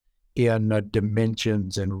in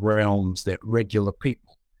dimensions and realms that regular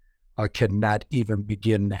people cannot even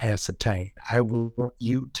begin to ascertain. I want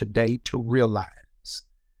you today to realize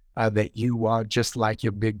that you are just like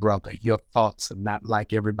your big brother. Your thoughts are not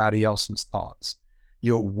like everybody else's thoughts.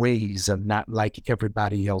 Your ways are not like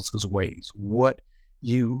everybody else's ways. What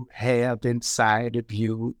you have inside of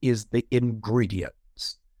you is the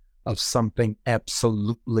ingredients of something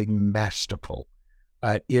absolutely masterful.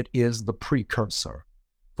 It is the precursor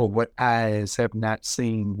for what eyes have not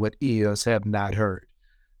seen, what ears have not heard.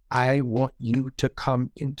 I want you to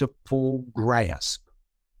come into full grasp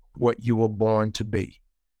what you were born to be,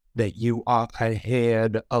 that you are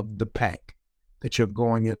ahead of the pack, that you're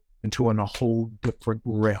going into a whole different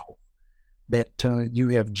realm, that you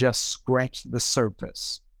have just scratched the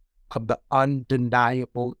surface of the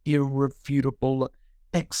undeniable, irrefutable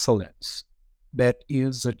excellence that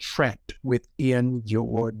is trapped within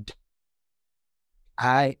your.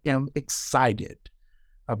 I am excited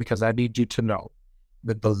because I need you to know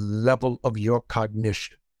that the level of your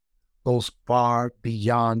cognition goes far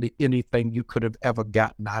beyond anything you could have ever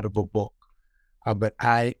gotten out of a book. But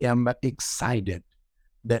I am excited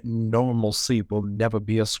that normalcy will never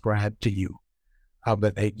be ascribed to you,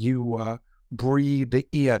 but that you breathe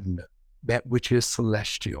in that which is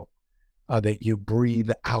celestial, that you breathe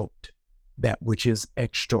out that which is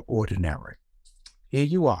extraordinary. Here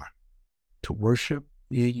you are to worship,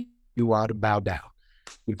 here you are to bow down.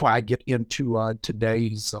 Before I get into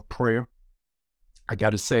today's prayer, I got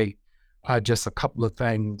to say just a couple of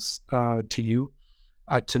things to you.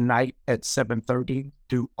 Tonight at 7:30,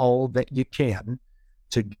 do all that you can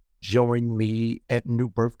to join me at New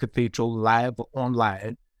Birth Cathedral live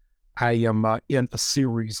online. I am in a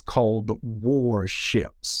series called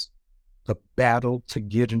Warships, the battle to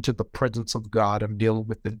get into the presence of God. I'm dealing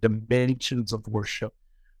with the dimensions of worship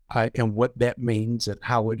and what that means and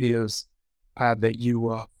how it is that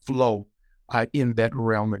you flow in that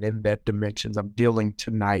realm and in that dimensions. I'm dealing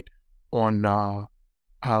tonight on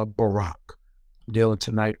Barak. Dealing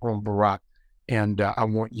tonight on Barak, and I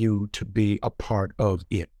want you to be a part of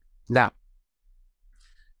it. Now,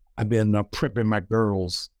 I've been prepping my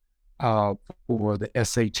girls for the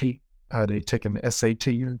SAT. They're taking the SAT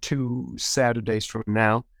in 2 Saturdays from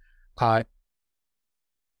now.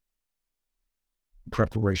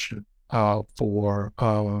 Preparation for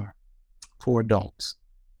adults.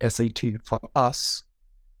 SAT for us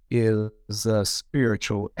is a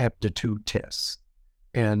spiritual aptitude test.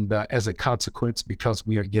 And as a consequence, because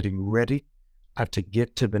we are getting ready to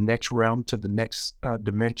get to the next realm, to the next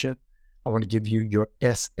dimension, I want to give you your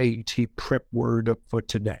SAT prep word for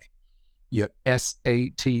today. Your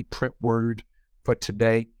SAT prep word for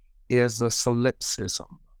today is a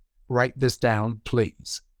solipsism. Write this down,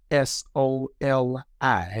 please. SOLIPSISM.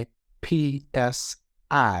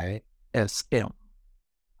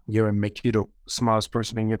 You're going to make you the smartest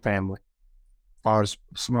person in your family,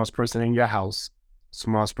 smartest person in your house,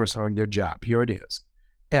 smartest person on your job. Here it is.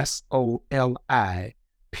 SOLIPSISM.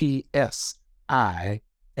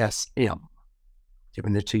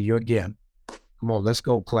 Giving it to you again. Come on, let's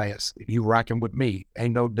go, class. If you rocking with me,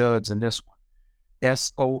 ain't no duds in this one.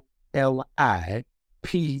 SOLIPSISM.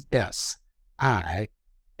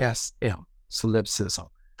 Solipsism.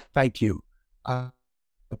 Thank you.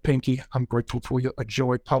 Pinky, I'm grateful for you. A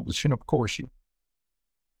Joy Publishing, of course.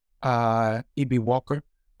 E.B. Walker,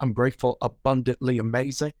 I'm grateful, abundantly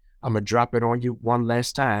amazing. I'm going to drop it on you one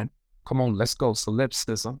last time. Come on, let's go.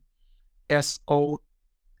 Solipsism. SOLIPSISM.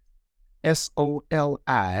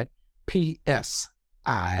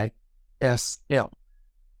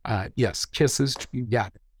 Yes, kisses, you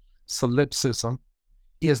got it. Solipsism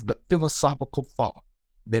is the philosophical thought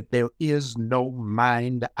that there is no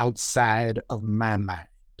mind outside of my mind.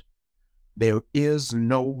 There is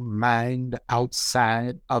no mind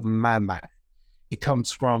outside of my mind. It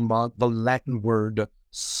comes from the Latin word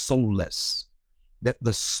soulless, that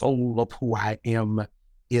the soul of who I am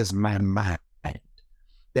is my mind,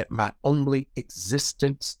 that my only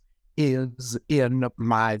existence is in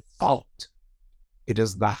my thought. It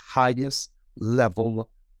is the highest level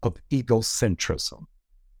of egocentrism.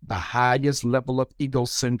 The highest level of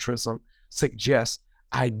egocentrism suggests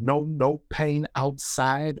I know no pain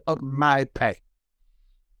outside of my pain.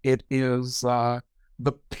 It is the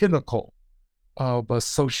pinnacle of a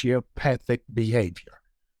sociopathic behavior.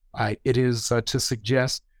 It is to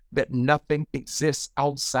suggest that nothing exists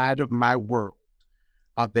outside of my world,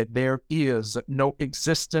 that there is no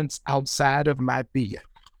existence outside of my being.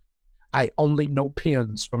 I only know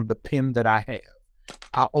pens from the pen that I have.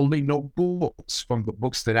 I only know books from the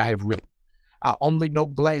books that I have written. I only know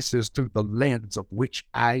glasses through the lens of which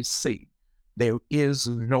I see. There is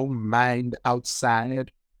no mind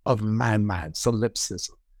outside of my mind.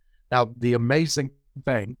 Solipsism. Now, the amazing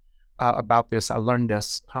thing about this, I learned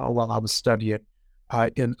this while I was studying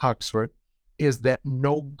in Oxford, is that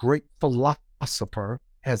no great philosopher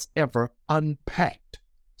has ever unpacked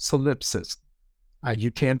solipsism.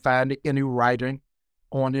 You can't find any writing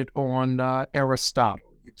on it on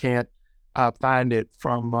Aristotle. You can't find it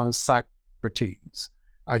from Socrates.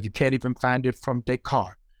 You can't even find it from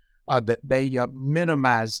Descartes. That they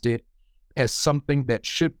minimized it as something that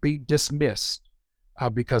should be dismissed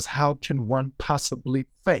because how can one possibly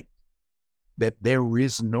think that there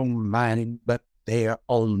is no mind but their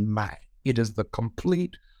own mind? It is the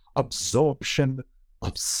complete absorption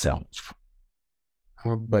of self.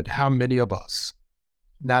 But how many of us,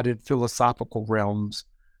 not in philosophical realms,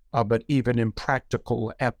 but even in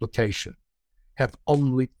practical application, have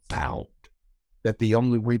only found that the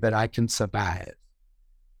only way that I can survive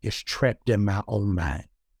is trapped in my own mind,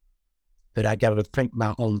 that I got to think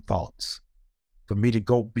my own thoughts. For me to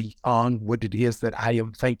go beyond what it is that I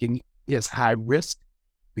am thinking is high risk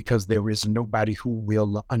because there is nobody who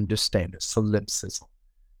will understand it. Solipsism.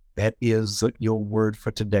 That is your word for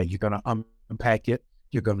today. You're going to unpack it,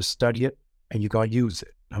 you're going to study it, and you're going to use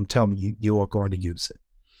it. I'm telling you, you are going to use it.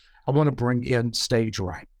 I want to bring in stage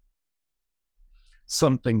right,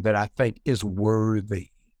 something that I think is worthy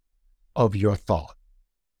of your thought,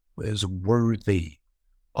 is worthy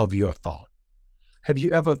of your thought. Have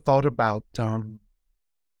you ever thought about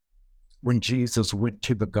when Jesus went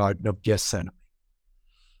to the Garden of Gethsemane?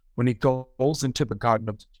 When he goes into the Garden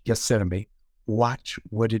of Gethsemane, watch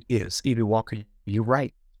what it is. Evie Walker, you're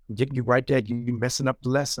right. I'm getting you right there. You're messing up the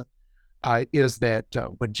lesson. Is that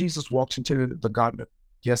when Jesus walks into the Garden of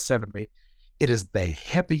Gethsemane, it is the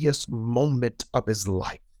heaviest moment of his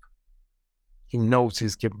life. He knows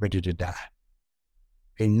he's getting ready to die.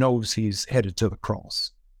 He knows he's headed to the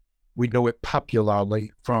cross. We know it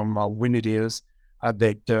popularly from when it is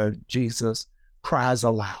that Jesus cries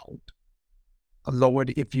aloud,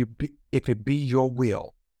 Lord, if it be your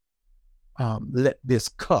will, let this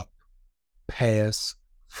cup pass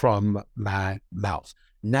from my mouth.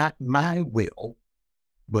 Not my will,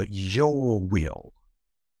 but your will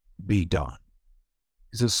be done.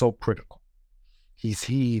 This is so critical. He's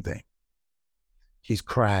heaving. He's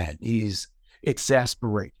crying. He's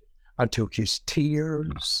exasperated until his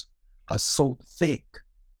tears are so thick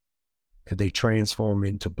that they transform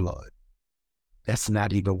into blood. That's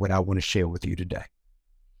not even what I want to share with you today.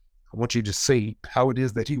 I want you to see how it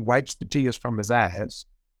is that he wipes the tears from his eyes,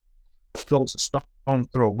 throws a stone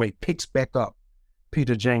throw away, picks back up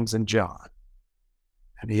Peter, James, and John,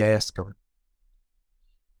 and he asks her,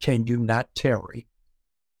 can you not tarry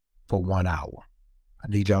for 1 hour? I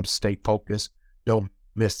need y'all to stay focused. Don't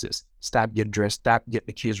miss this. Stop getting dressed. Stop getting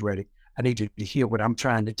the kids ready. I need you to hear what I'm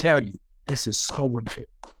trying to tell you. This is so important.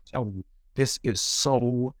 I'm telling you, this is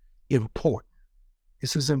so important.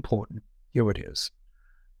 This is important. Here it is.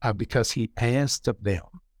 Because he asked of them,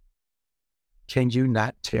 can you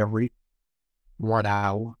not tarry 1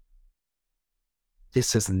 hour?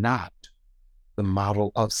 This is not the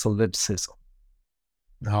model of solipsism.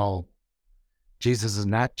 No, Jesus is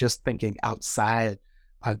not just thinking outside,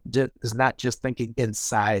 is not just thinking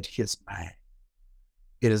inside his mind.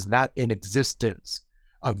 It is not an existence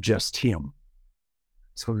of just him.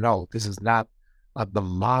 So no, this is not the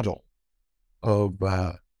model of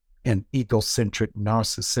an egocentric,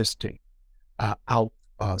 narcissistic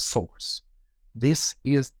outsource. This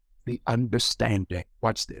is the understanding.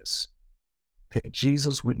 Watch this. That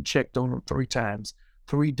Jesus went and checked on them 3 times.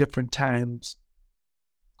 3 different times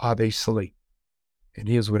are they asleep. And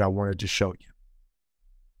here's what I wanted to show you.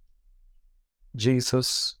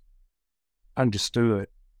 Jesus understood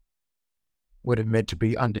what it meant to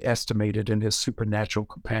be underestimated in his supernatural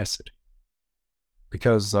capacity.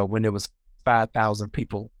 Because when there was 5,000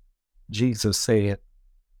 people, Jesus said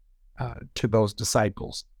to those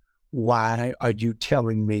disciples, why are you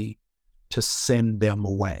telling me to send them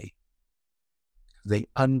away? They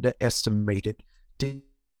underestimated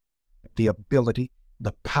the ability,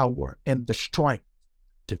 the power, and the strength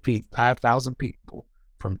to feed 5,000 people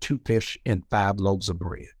from 2 fish and 5 loaves of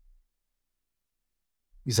bread.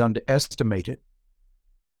 He's underestimated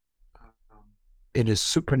in his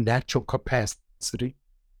supernatural capacity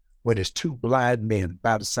when his 2 blind men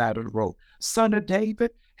by the side of the road. Son of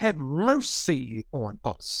David, have mercy on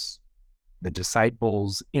us. The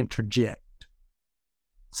disciples interject,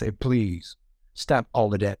 say, please stop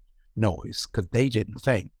all of that noise, because they didn't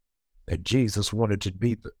think that Jesus wanted to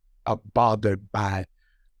be bothered by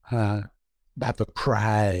the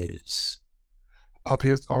cries of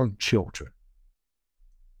his own children.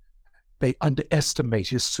 They underestimate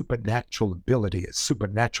his supernatural ability, his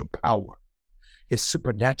supernatural power, his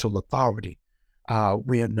supernatural authority.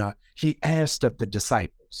 When he asked of the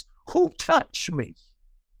disciples, "Who touched me,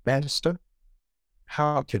 Master?"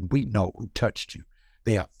 How can we know who touched you?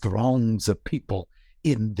 There are throngs of people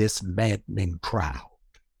in this maddening crowd.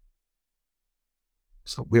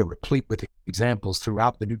 So we're replete with examples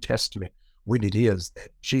throughout the New Testament when it is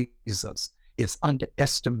that Jesus is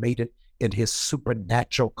underestimated in his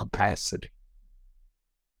supernatural capacity.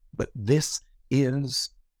 But this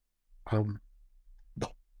is the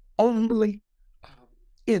only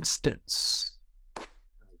instance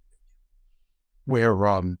where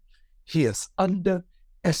he is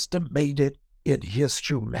underestimated in his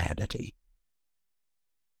humanity.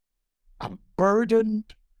 I'm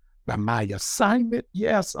burdened by my assignment.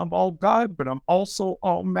 Yes, I'm all God, but I'm also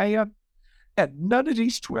all man. And none of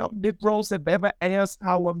these 12 Negroes have ever asked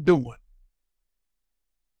how I'm doing,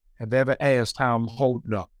 have ever asked how I'm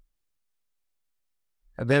holding up,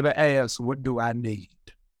 have ever asked, what do I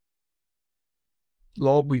need?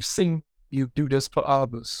 Lord, we've seen you do this for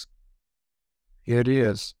others. Here it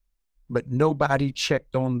is. But nobody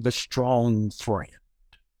checked on the strong friend.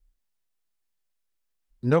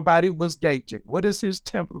 Nobody was gauging, what is his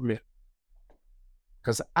temperament?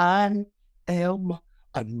 Because I am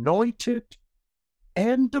anointed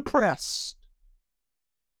and depressed,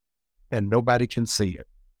 and nobody can see it.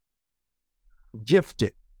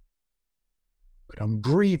 Gifted, but I'm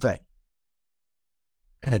grieving,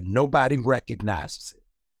 and nobody recognizes it.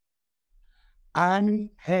 I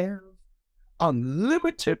have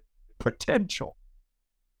unlimited potential,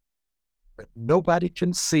 but nobody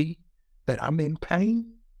can see that I'm in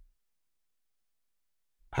pain.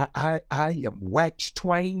 I am wax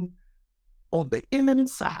twain on the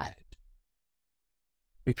inside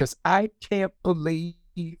because I can't believe,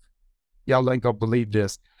 y'all ain't gonna believe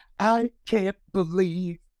this, I can't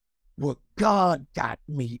believe what God got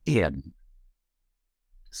me in.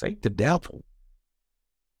 This ain't the devil.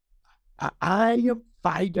 I am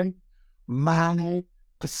fighting my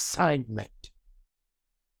assignment.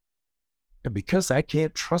 And because I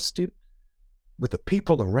can't trust it with the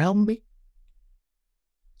people around me,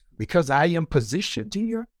 because I am positioned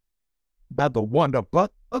here by the one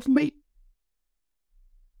above me,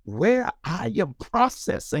 where I am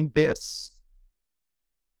processing this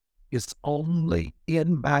is only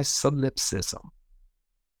in my solipsism.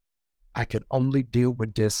 I can only deal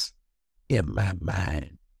with this in my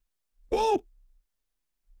mind. Oh,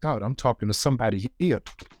 God, I'm talking to somebody here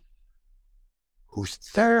whose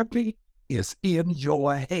therapy is in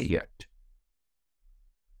your head.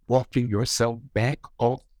 Walking yourself back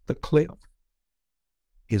off the cliff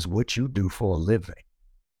is what you do for a living.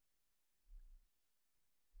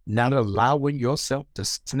 Not allowing yourself to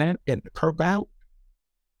snap and curb out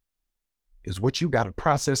is what you got to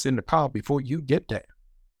process in the car before you get there.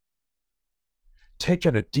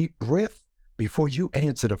 Taking a deep breath before you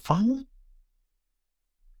answer the phone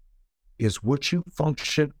is what you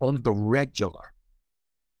function on the regular.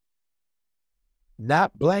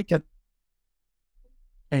 Not blanking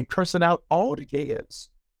and cursing out all the kids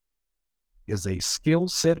is a skill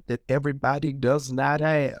set that everybody does not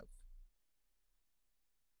have.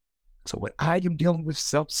 So when I am dealing with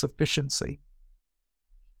self-sufficiency,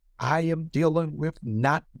 I am dealing with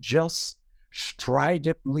not just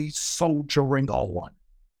stridently soldiering on.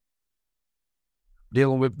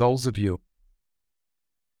 Dealing with those of you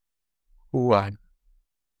who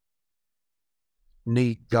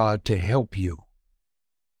need God to help you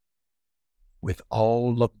with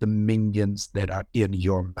all of the minions that are in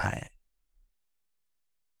your mind.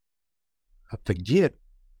 Forget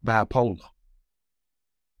bipolar.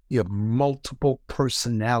 You have multiple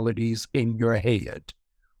personalities in your head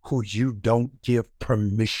who you don't give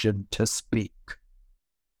permission to speak.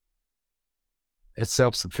 It's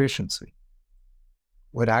self-sufficiency.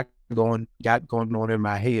 What I got going on in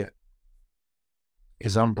my head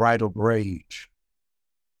is unbridled rage,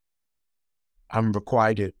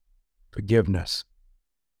 unrequited forgiveness.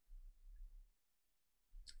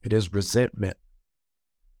 It is resentment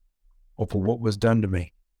over what was done to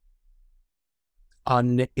me.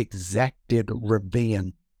 Unexacted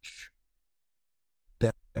revenge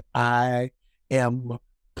that I am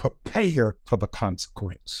prepared for the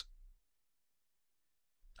consequence.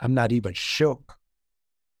 I'm not even shook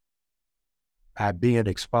by being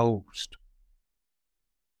exposed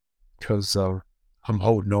because I'm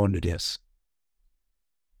holding on to this.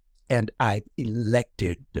 And I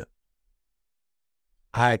elected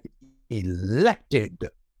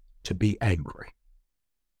to be angry.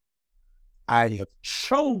 I have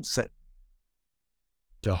chosen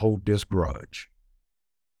to hold this grudge.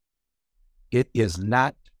 It is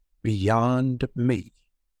not beyond me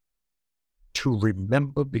to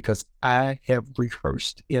remember, because I have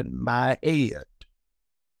rehearsed in my head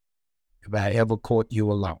if I ever caught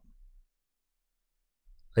you alone.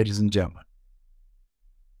 Ladies and gentlemen,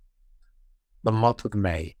 the month of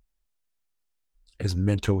May is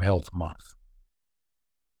Mental Health Month.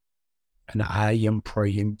 And I am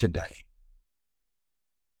praying today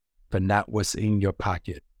for not what's in your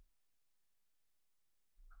pocket.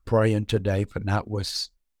 Praying today for not what's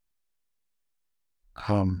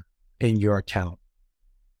in your account.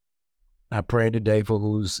 I pray today for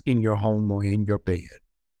who's in your home or in your bed.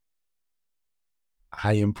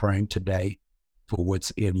 I am praying today for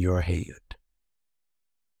what's in your head,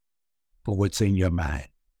 for what's in your mind.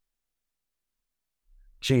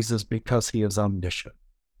 Jesus, because he is omniscient,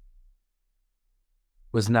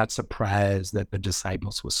 was not surprised that the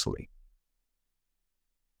disciples were asleep.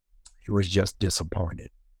 He was just disappointed.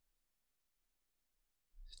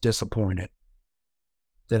 Disappointed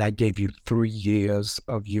that I gave you 3 years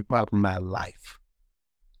of my life,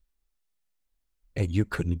 and you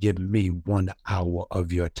couldn't give me 1 hour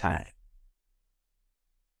of your time.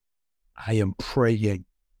 I am praying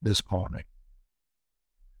this morning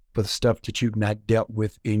for the stuff that you've not dealt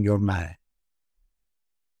with in your mind,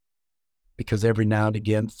 because every now and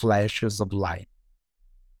again flashes of light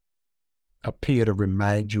appear to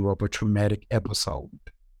remind you of a traumatic episode.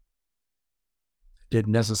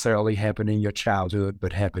 Didn't necessarily happen in your childhood,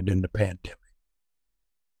 but happened in the pandemic.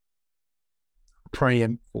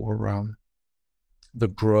 Praying for the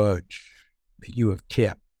grudge that you have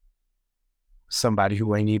kept. Somebody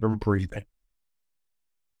who ain't even breathing.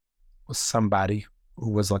 Or somebody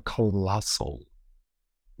who was a colossal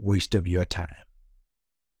waste of your time.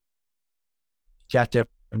 Got that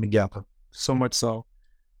together. So much so.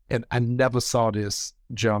 And I never saw this,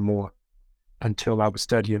 John Moore, until I was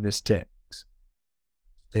studying this text.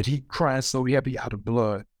 That he cries so heavy out of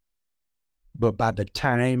blood, but by the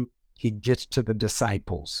time he gets to the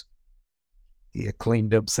disciples, he had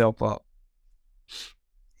cleaned himself up.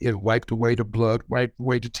 He had wiped away the blood, wiped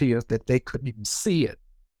away the tears, that they couldn't even see it.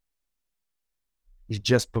 He's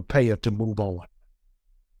just prepared to move on.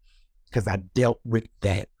 Because I dealt with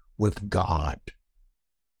that with God.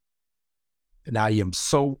 And I am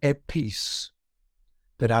so at peace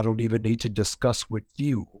that I don't even need to discuss with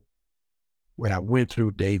you what I went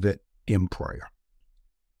through, David, in prayer.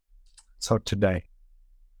 So today,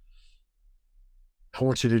 I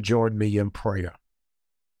want you to join me in prayer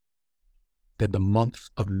that the month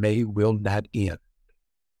of May will not end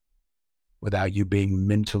without you being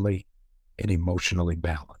mentally and emotionally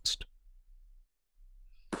balanced.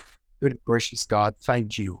 Good gracious God,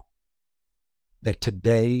 thank you that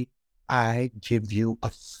today I give you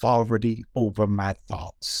authority over my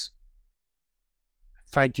thoughts.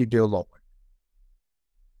 Thank you, dear Lord,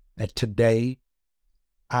 that today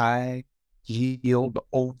I yield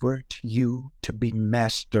over to you to be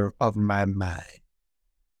master of my mind.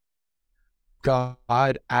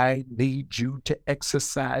 God, I need you to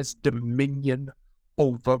exercise dominion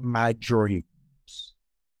over my dreams.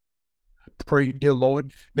 I pray, dear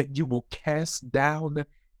Lord, that you will cast down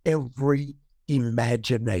every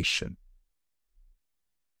imagination.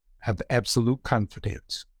 I have absolute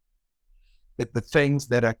confidence that the things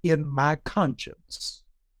that are in my conscience,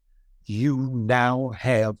 you now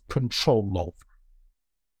have control over.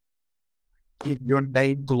 Give your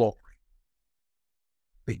name glory,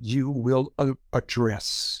 that you will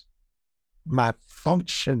address my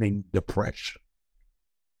functioning depression.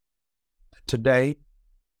 Today,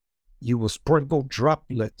 you will sprinkle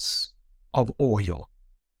droplets of oil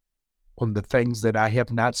on the things that I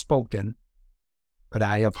have not spoken, but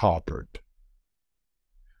I have harbored.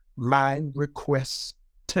 My request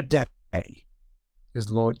today is,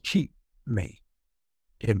 Lord, keep me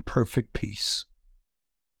in perfect peace.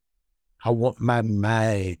 I want my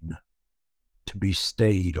mind to be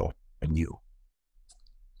stayed on you.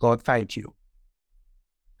 Lord, thank you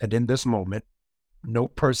that in this moment, no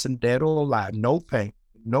person dead or alive, no thing,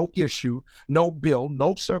 no issue, no bill,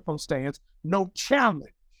 no circumstance, no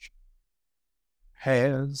challenge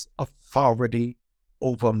has authority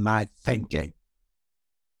over my thinking.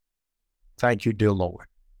 Thank you, dear Lord,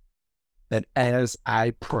 that as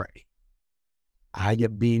I pray, I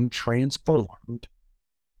am being transformed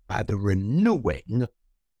by the renewing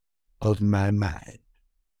of my mind.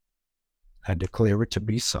 I declare it to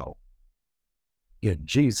be so. In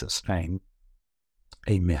Jesus' name,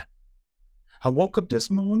 amen. I woke up this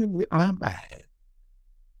morning with my mind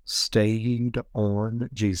stayed on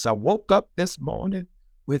Jesus. I woke up this morning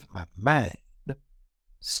with my mind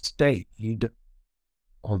stayed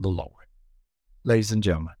on the Lord. Ladies and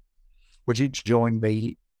gentlemen, Would you join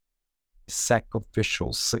me?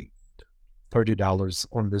 Sacrificial seed, $30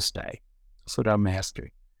 on this day. That's what I'm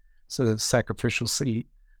asking. So the sacrificial seed,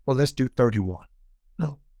 well, let's do 31.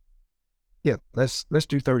 No. Yeah, let's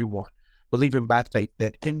do 31. Believing by faith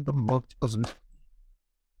that in the month of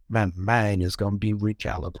my mind is going to be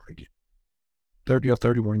recalibrated. 30 or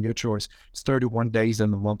 31, your choice. It's 31 days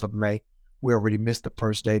in the month of May. We already missed the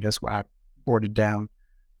first day. That's why I brought it down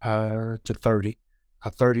to 30,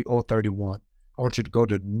 30 or 31. I want you to go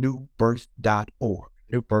to newbirth.org,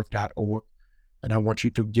 and I want you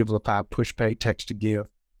to give Lafai push pay text to give.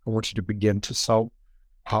 I want you to begin to sow,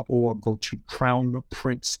 or go to Crown the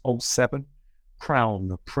Prince 07, Crown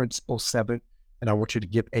the Prince 07, and I want you to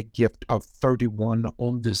give a gift of 31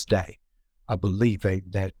 on this day. I believe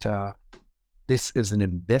that this is an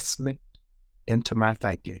investment into my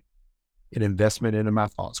thinking, an investment into my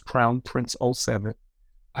thoughts. Crown Prince 07.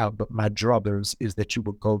 But my druthers is that you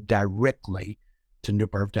will go directly to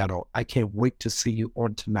newbirth.org. I can't wait to see you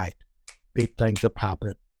on tonight. Big things are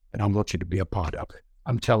popping, and I want you to be a part of it.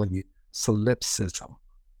 I'm telling you, solipsism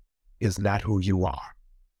is not who you are,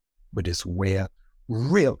 but it's where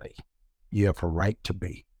really you have a right to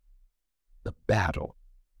be. The battle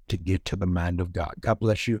to get to the mind of God. God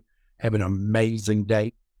bless you. Have an amazing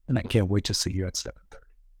day, and I can't wait to see you at 7.